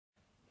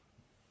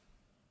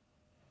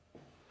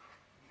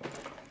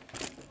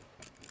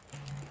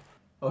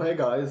Oh hey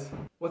guys,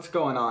 what's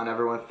going on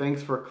everyone?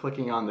 Thanks for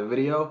clicking on the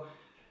video.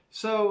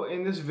 So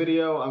in this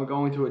video I'm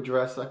going to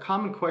address a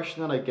common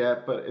question that I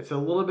get, but it's a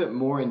little bit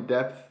more in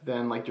depth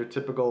than like your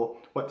typical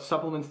what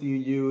supplements do you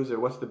use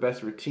or what's the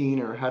best routine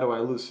or how do I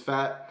lose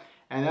fat,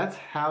 and that's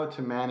how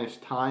to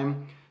manage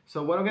time.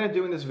 So what I'm going to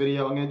do in this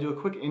video, I'm going to do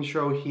a quick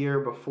intro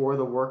here before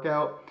the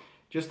workout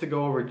just to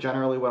go over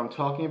generally what I'm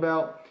talking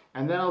about.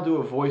 And then I'll do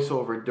a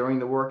voiceover during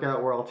the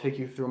workout where I'll take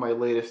you through my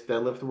latest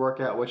deadlift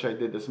workout, which I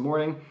did this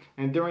morning.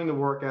 And during the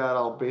workout,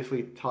 I'll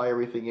basically tie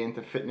everything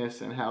into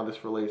fitness and how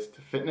this relates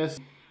to fitness.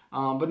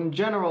 But in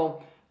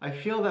general, I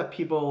feel that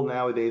people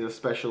nowadays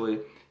especially,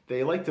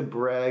 they like to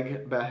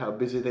brag about how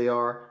busy they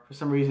are. For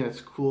some reason,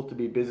 it's cool to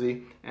be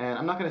busy. And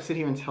I'm not going to sit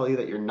here and tell you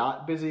that you're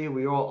not busy.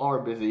 We all are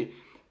busy.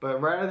 But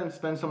rather than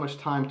spend so much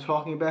time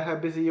talking about how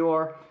busy you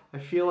are, I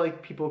feel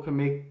like people can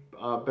make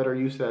better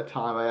use of that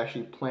time by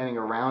actually planning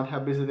around how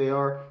busy they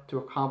are to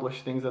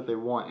accomplish things that they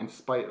want in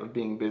spite of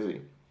being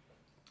busy.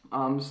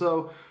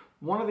 So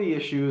one of the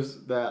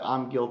issues that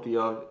I'm guilty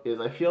of is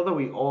I feel that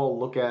we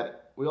all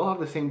have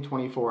the same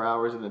 24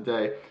 hours in the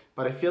day,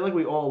 but I feel like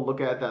we all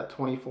look at that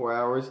 24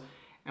 hours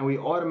and we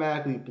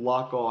automatically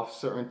block off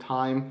certain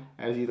time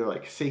as either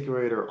like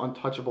sacred or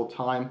untouchable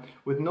time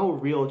with no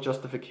real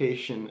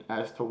justification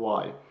as to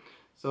why.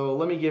 So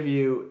let me give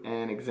you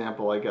an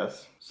example, I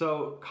guess.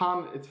 So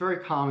it's very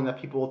common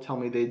that people will tell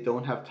me they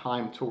don't have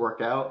time to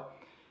work out,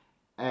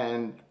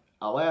 and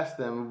I'll ask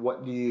them,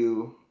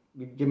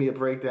 give me a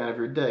breakdown of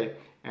your day.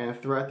 And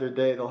throughout their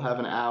day, they'll have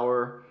an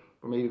hour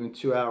or maybe even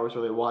 2 hours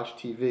where they watch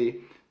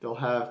TV. They'll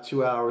have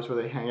 2 hours where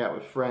they hang out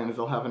with friends.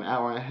 They'll have an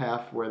hour and a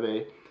half where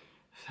they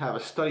have a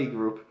study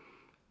group.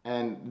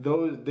 And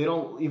they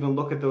don't even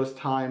look at those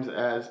times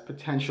as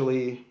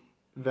potentially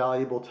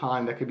valuable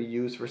time that could be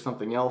used for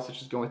something else,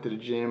 such as going to the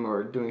gym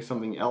or doing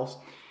something else.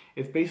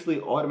 It's basically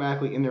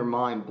automatically in their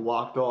mind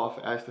blocked off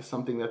as to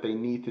something that they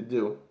need to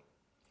do.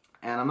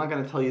 And I'm not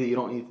going to tell you that you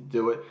don't need to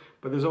do it,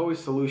 but there's always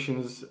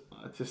solutions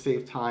to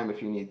save time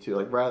if you need to.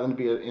 Like rather than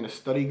be in a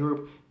study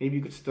group, maybe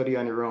you could study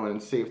on your own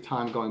and save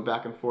time going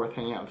back and forth,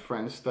 hanging out with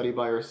friends, study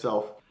by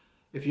yourself.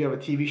 If you have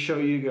a TV show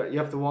you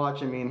have to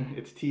watch, I mean,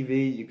 it's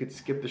TV, you could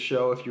skip the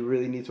show if you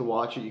really need to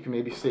watch it. You can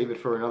maybe save it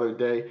for another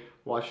day,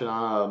 watch it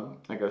on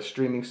a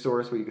streaming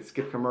source where you could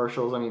skip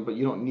commercials, but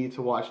you don't need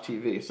to watch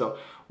TV. So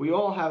we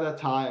all have that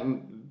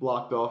time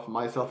blocked off,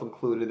 myself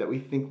included, that we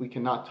think we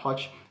cannot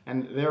touch,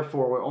 and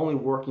therefore we're only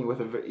working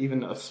with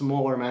even a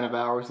smaller amount of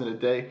hours in a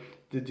day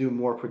to do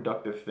more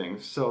productive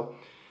things. So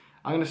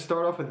I'm going to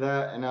start off with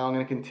that, and now I'm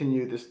going to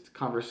continue this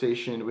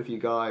conversation with you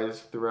guys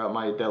throughout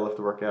my deadlift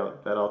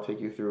workout that I'll take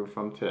you through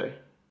from today.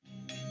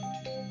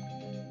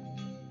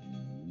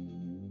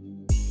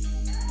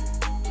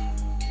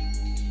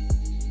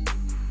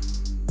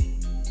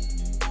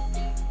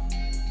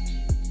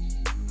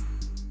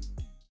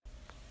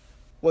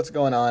 What's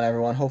going on,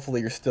 everyone? Hopefully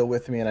you're still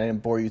with me and I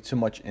didn't bore you too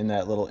much in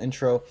that little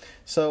intro.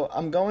 So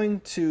I'm going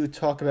to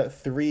talk about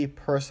 3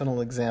 personal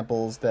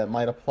examples that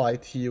might apply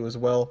to you as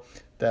well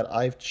that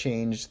I've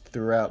changed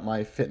throughout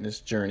my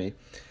fitness journey.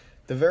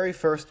 The very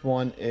first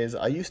one is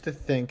I used to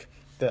think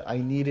that I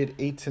needed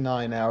 8 to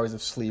 9 hours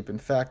of sleep. In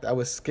fact, I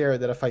was scared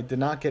that if I did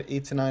not get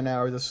 8 to 9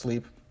 hours of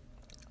sleep,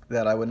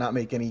 that I would not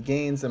make any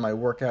gains and my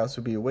workouts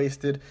would be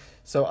wasted.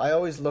 So I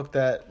always looked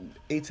at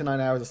 8 to 9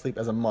 hours of sleep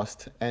as a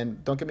must.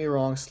 And don't get me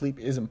wrong, sleep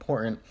is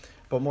important.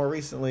 But more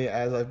recently,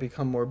 as I've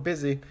become more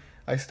busy,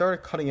 I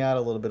started cutting out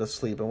a little bit of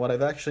sleep. And what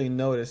I've actually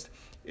noticed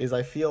is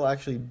I feel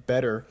actually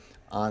better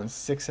on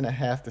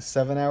 6.5 to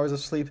 7 hours of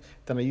sleep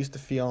than I used to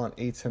feel on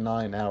 8 to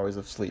 9 hours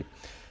of sleep.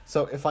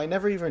 So if I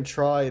never even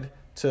tried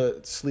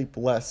to sleep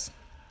less,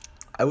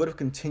 I would have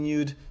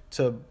continued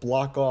to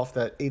block off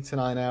that 8 to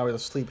 9 hours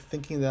of sleep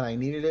thinking that I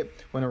needed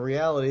it, when in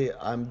reality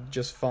I'm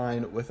just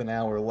fine with an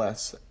hour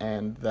less,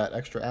 and that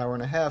extra hour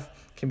and a half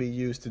can be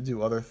used to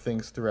do other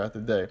things throughout the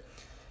day.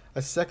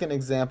 A second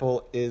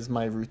example is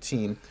my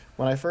routine.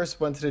 When I first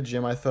went to the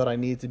gym, I thought I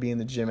needed to be in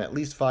the gym at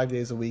least 5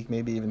 days a week,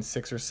 maybe even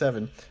 6 or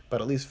 7,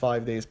 but at least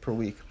 5 days per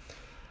week.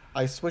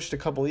 I switched a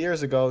couple of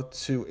years ago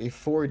to a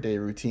 4-day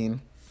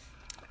routine,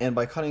 and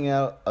by cutting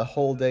out a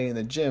whole day in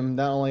the gym,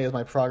 not only has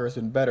my progress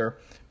been better,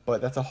 but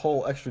that's a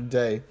whole extra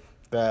day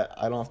that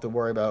I don't have to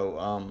worry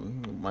about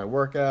my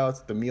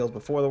workouts, the meals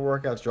before the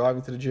workouts,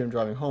 driving to the gym,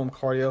 driving home,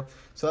 cardio.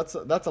 So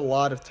that's a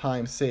lot of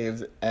time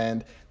saved.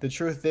 And the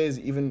truth is,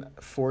 even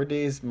 4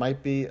 days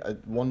might be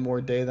one more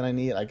day than I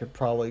need. I could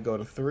probably go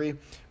to 3.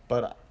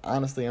 But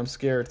honestly, I'm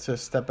scared to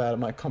step out of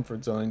my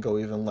comfort zone and go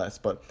even less.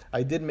 But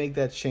I did make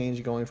that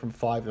change going from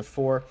 5 to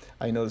 4.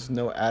 I noticed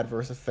no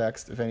adverse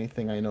effects. If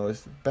anything, I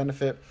noticed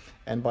benefit.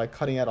 And by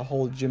cutting out a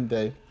whole gym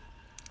day,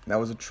 that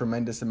was a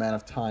tremendous amount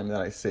of time that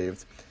I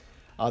saved.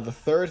 The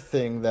third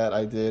thing that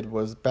I did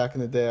was, back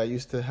in the day, I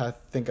used to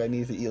think I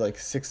needed to eat like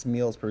 6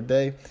 meals per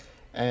day.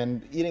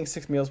 And eating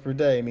 6 meals per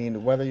day,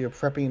 whether you're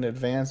prepping in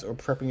advance or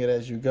prepping it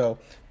as you go,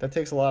 that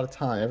takes a lot of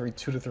time. Every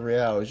 2 to 3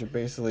 hours, you're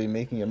basically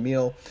making a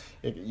meal.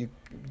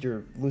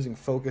 You're losing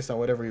focus on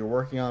whatever you're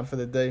working on for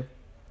the day.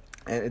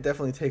 And it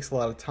definitely takes a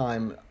lot of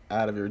time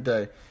out of your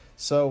day.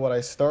 So what I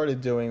started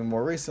doing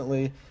more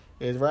recently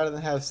is rather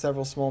than have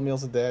several small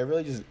meals a day, I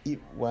really just eat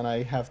when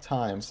I have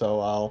time. So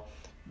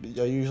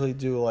I usually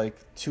do like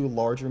 2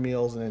 larger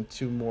meals and then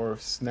 2 more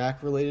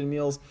snack related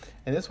meals.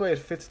 And this way it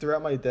fits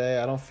throughout my day.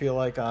 I don't feel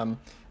like I'm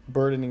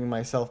burdening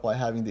myself by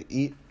having to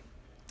eat.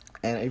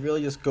 And it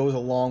really just goes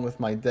along with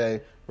my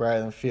day rather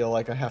than feel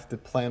like I have to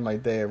plan my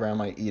day around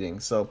my eating.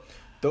 So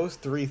those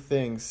 3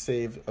 things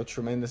save a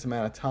tremendous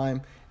amount of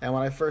time. And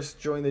when I first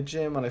joined the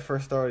gym, when I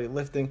first started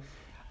lifting,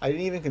 I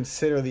didn't even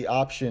consider the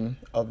option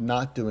of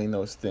not doing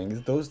those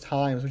things. Those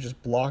times were just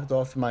blocked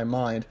off in my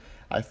mind.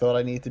 I thought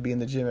I needed to be in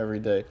the gym every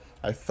day.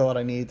 I thought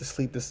I needed to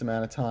sleep this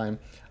amount of time.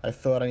 I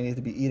thought I needed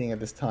to be eating at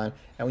this time.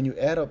 And when you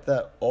add up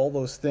that all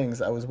those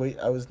things, I was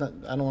not,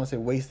 I don't want to say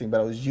wasting, but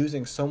I was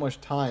using so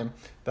much time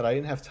that I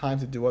didn't have time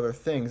to do other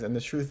things. And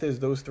the truth is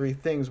those 3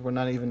 things were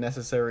not even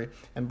necessary,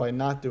 and by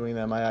not doing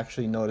them, I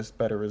actually noticed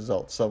better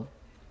results. So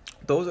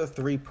those are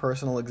 3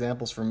 personal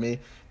examples for me.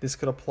 This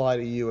could apply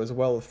to you as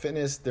well with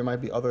fitness. There might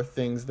be other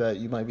things that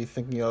you might be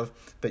thinking of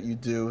that you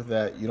do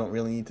that you don't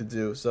really need to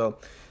do. So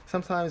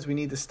sometimes we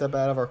need to step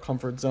out of our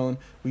comfort zone.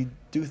 We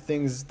do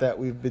things that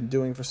we've been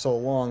doing for so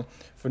long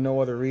for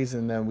no other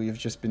reason than we've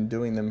just been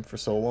doing them for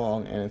so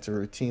long, and it's a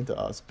routine to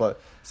us.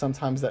 But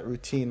sometimes that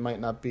routine might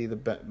not be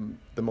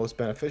the most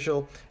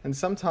beneficial, and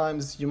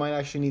sometimes you might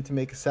actually need to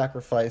make a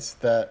sacrifice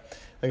that,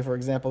 like for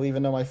example,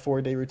 even though my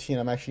 4-day routine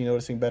I'm actually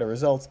noticing better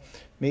results,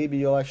 maybe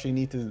you'll actually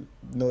need to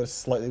notice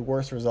slightly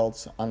worse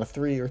results on a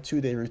 3 or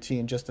 2-day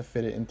routine just to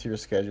fit it into your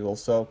schedule.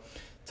 So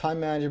time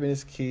management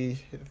is key.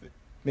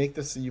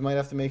 You might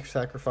have to make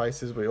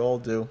sacrifices, we all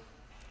do,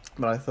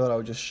 but I thought I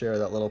would just share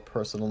that little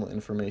personal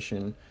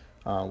information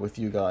with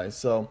you guys.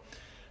 So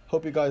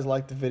hope you guys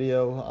liked the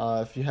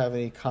video. If you have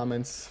any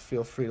comments,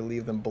 feel free to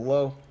leave them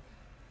below,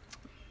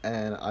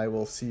 and I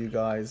will see you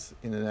guys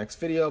in the next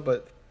video.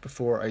 But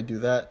before I do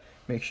that,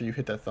 make sure you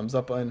hit that thumbs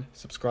up button,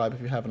 subscribe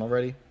if you haven't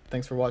already.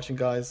 Thanks for watching,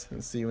 guys,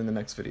 and see you in the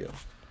next video.